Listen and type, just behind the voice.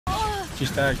She's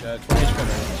tagged. 20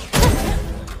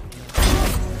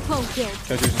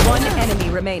 HP. One enemy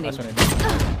remaining. 20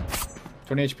 HP.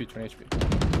 20 HP.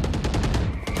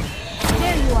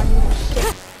 There you are, you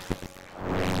shit.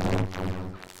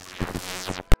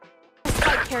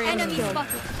 Spike carrier killed.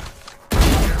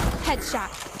 Headshot.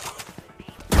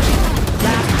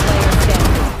 Last player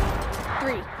standing.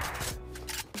 3.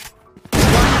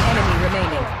 One enemy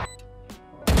remaining.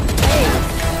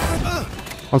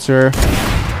 What's your?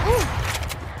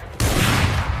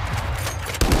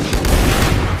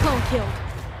 Clone killed.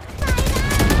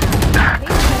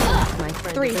 My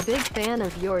friend 3. is a big fan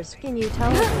of yours. Can you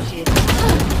tell her she is?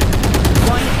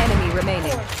 One enemy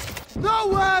remaining.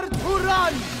 Nowhere to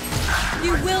run!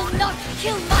 You will not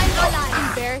kill my ally.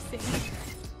 Embarrassing.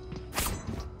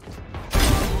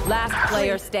 Last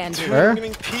player standing. Where? I'm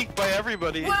getting peeked by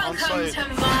everybody on site. To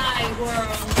my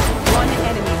world. One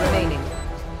enemy remaining.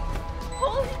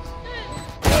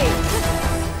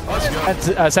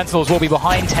 Sentinels will be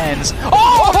behind TenZ.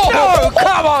 Oh no!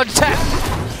 Come on,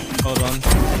 TenZ! Hold on.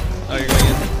 Oh, you're going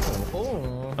in.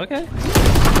 Oh. Okay.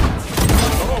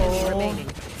 Enemy remaining.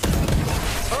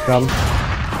 Come.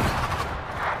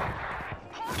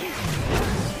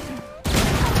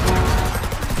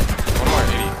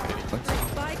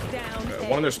 Spike down.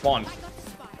 One in their spawn.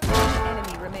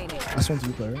 Enemy remaining. This one's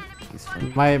you, player.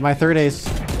 My third ace.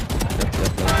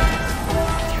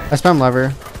 I spam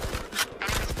lever.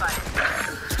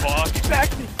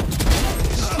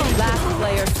 Last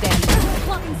player standing.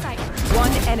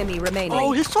 One enemy remaining.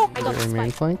 Oh, he's so. I got the Main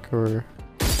spike. flank or?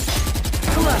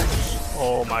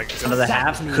 Oh my god. Some of the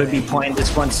half could be playing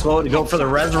this one slow to go for the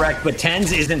resurrect, but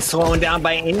TenZ isn't slowing down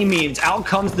by any means. Out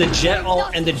comes the jet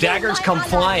ult and the daggers come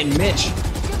flying. Mitch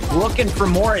looking for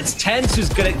more. It's TenZ who's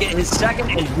gonna get his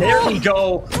second, and there we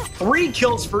go. 3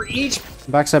 kills for each.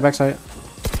 Backside, backside.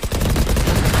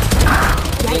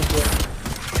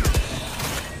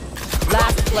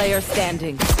 Last player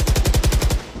standing.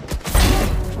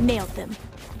 Nailed them.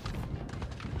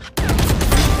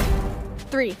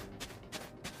 3.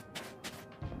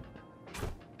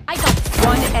 I got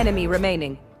One enemy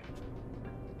remaining.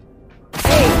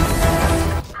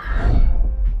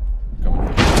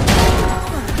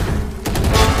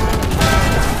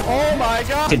 Oh my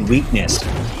god! And weakness.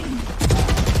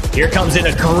 Here comes an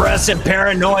aggressive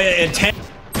paranoia and TenZ.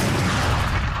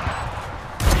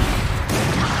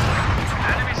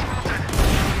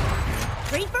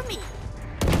 Great for me.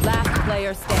 Last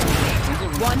player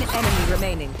standing. One enemy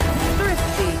remaining.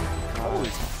 Thrifty.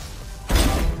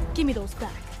 Give me those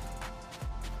back.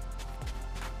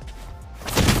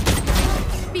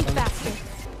 Be faster.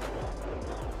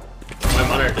 My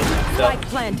monitor didn't. Spike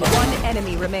planted. One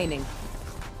enemy remaining.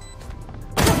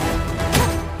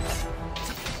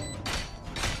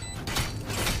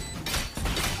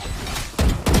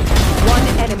 One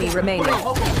enemy remaining.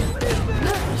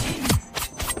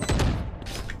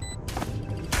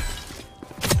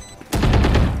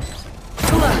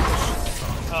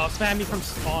 Oh, spam me from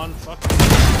spawn. Fuck.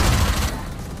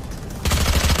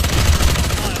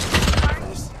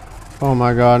 Oh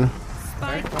my god.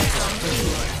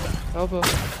 Elbow.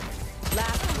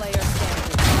 Last player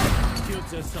standing.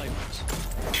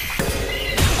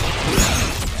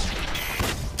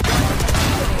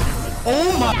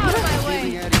 Oh my! Out of my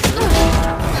way.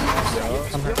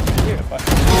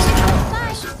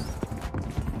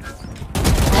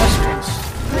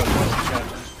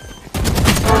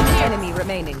 One enemy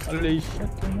remaining.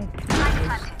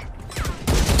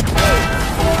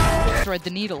 Thread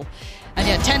the needle. And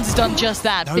yeah, TenZ has done just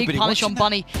that. Big punish on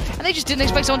Bunny. And they just didn't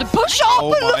expect someone to push up.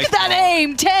 But look at that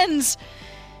aim. TenZ.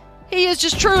 He is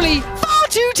just truly far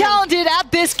too talented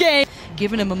at this game.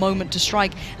 Giving him a moment to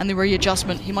strike and the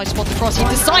readjustment. He might spot the cross. He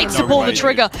decides to pull the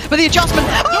trigger. But the adjustment.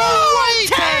 Oh,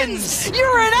 TenZ!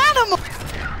 You're an animal.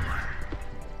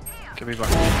 Give me back.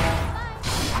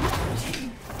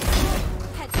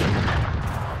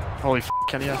 Holy f***,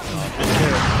 can you?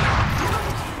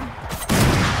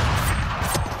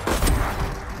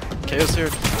 Chaos here.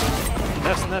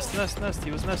 Nest.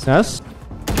 He was nest. Yes?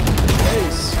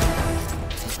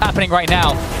 Happening right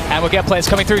now. And we'll get players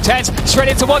coming through. TenZ straight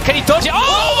into one. Can he dodge it?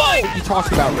 Oh my! You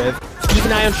talked about Riv. Keep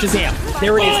an eye on Shazam.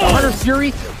 There it is. The Hunter's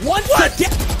Fury. Once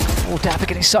again. Oh, Dapper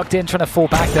getting sucked in, trying to fall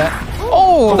back there.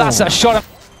 Oh, that's a shot.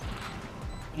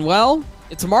 Well,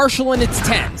 it's Marshall and it's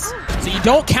TenZ. So you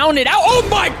don't count it out. Oh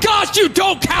my gosh, you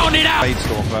don't count it out!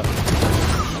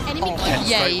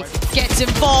 Yay. Gets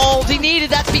involved. He needed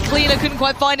that to be cleaner. Couldn't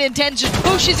quite find it. And TenZ just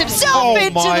pushes himself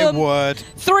into them. Word.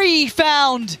 3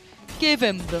 found. Give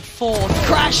him the 4.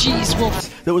 Crashies will.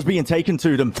 That was being taken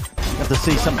to them. You have to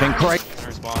see something great.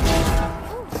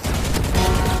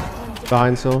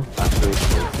 Behind still.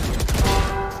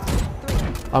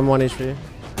 I'm 1 HP.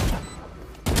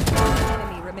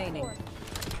 Enemy remaining.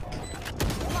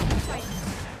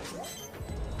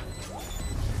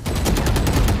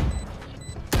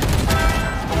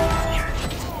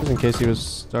 Just in case he was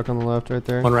stuck on the left right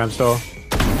there. One ramp still.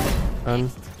 Done.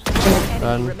 Enemy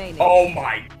Done. remaining. Oh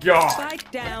my god.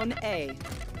 Spike down A.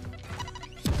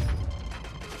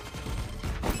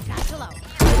 Satchel out.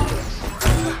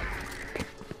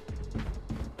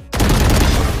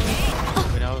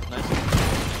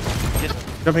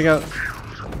 Jumping out.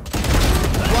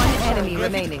 One enemy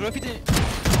remaining. One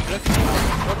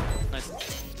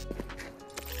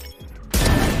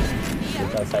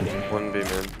B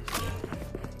man.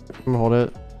 I'm gonna hold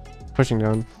it. Pushing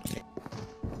down.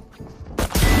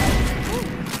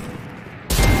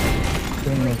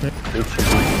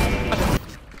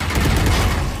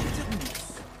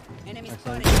 Enemy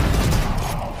spotted.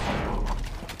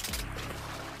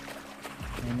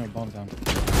 No bomb down.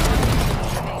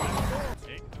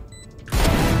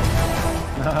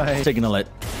 Taking a lit.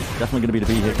 Definitely going to be the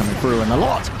B here coming through, and a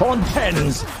lot on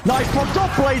TenZ. Nice for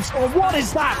top blades. Or what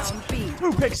is that?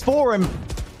 2 picks for him.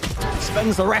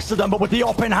 Spends the rest of them, but with the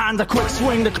op in hand, a quick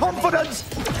swing, the confidence.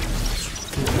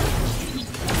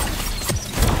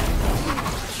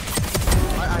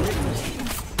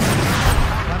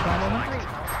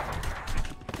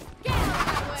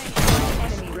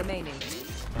 Enemy remaining.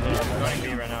 Going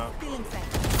B right now.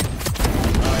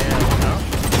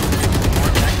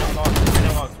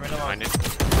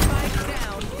 Spike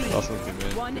down B.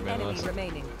 One enemy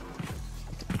remaining.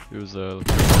 It was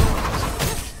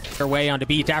Their way onto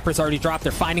B. Dapper's already dropped.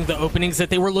 They're finding the openings that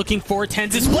they were looking for.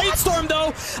 TenZ's Blade Storm,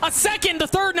 though. A second, the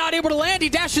third not able to land. He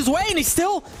dashes away, and he's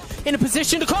still in a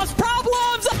position to cause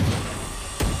problems.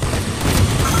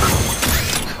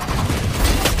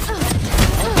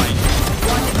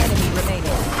 One enemy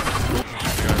remaining.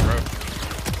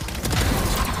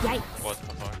 Yikes. What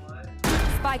the fuck?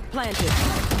 Spike planted.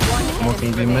 One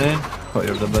enemy remaining. Oh,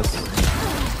 you're the best.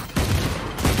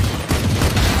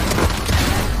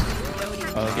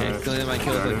 okay. Killing my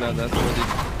kills like that. That's really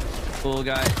cool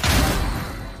guy.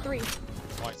 3.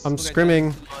 I'm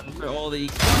scrimming. For all the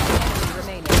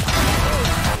Remaining.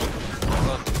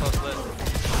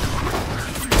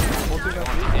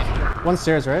 One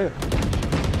stairs, right?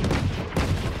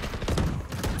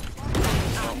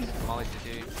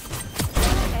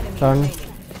 Enemy Done. remaining.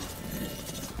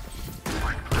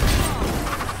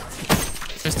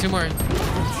 There's 2 more.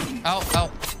 Out, out.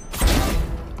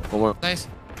 One more. Nice.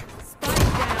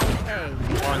 Spike down A.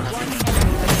 One enemy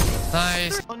remaining.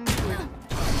 Nice.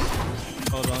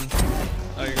 Hold on.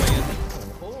 Oh, you're going in.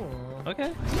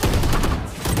 Okay.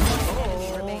 Enemy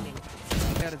remaining.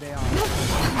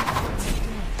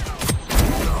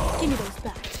 Give me those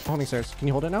back. Holding stairs. Can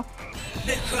you hold it now? I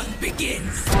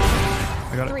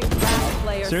got it. Last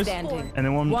player Serious? standing. And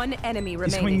then One enemy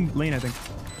remaining. lane, I think.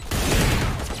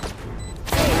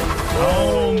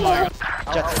 Oh my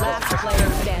god. Last player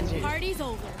standing. Party's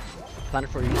over. Plan it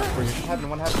for you.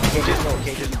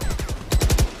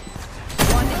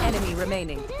 One enemy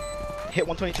remaining. Hit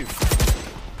 122.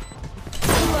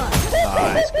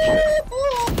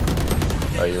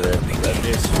 Are you ready?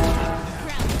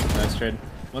 Nice trade.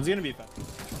 One's gonna be fast.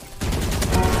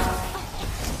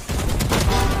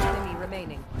 Enemy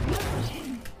remaining.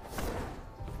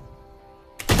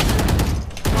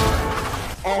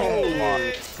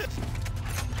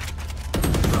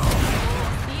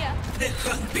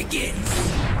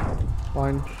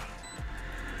 Fine.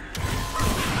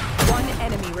 One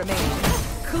enemy remaining.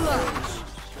 Clutch.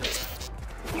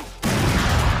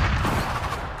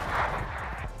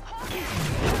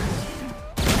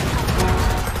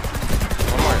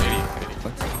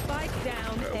 Spike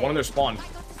down A. One of their spawn.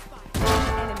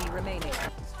 Enemy remaining.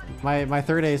 My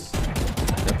third ace.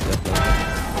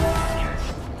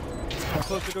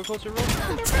 Go closer, roll.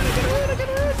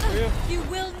 You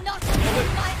will not kill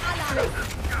my ally.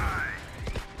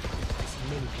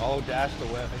 Oh, dash the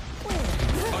web.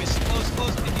 Oh, he's close.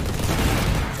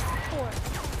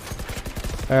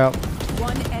 Out.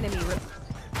 One enemy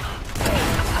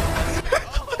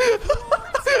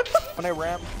When I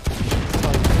ramp.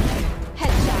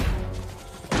 Headshot.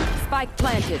 Spike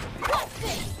planted.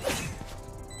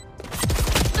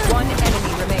 One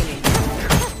enemy remaining.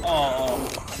 Oh,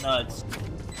 nuts.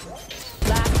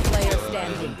 Last player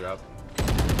standing.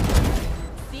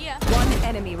 See ya. One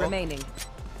enemy remaining.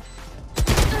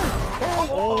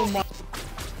 Oh my.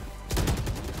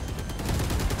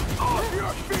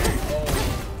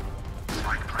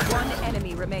 One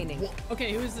enemy remaining.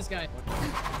 Okay, who is this guy?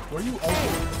 Were you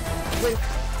open? Wait.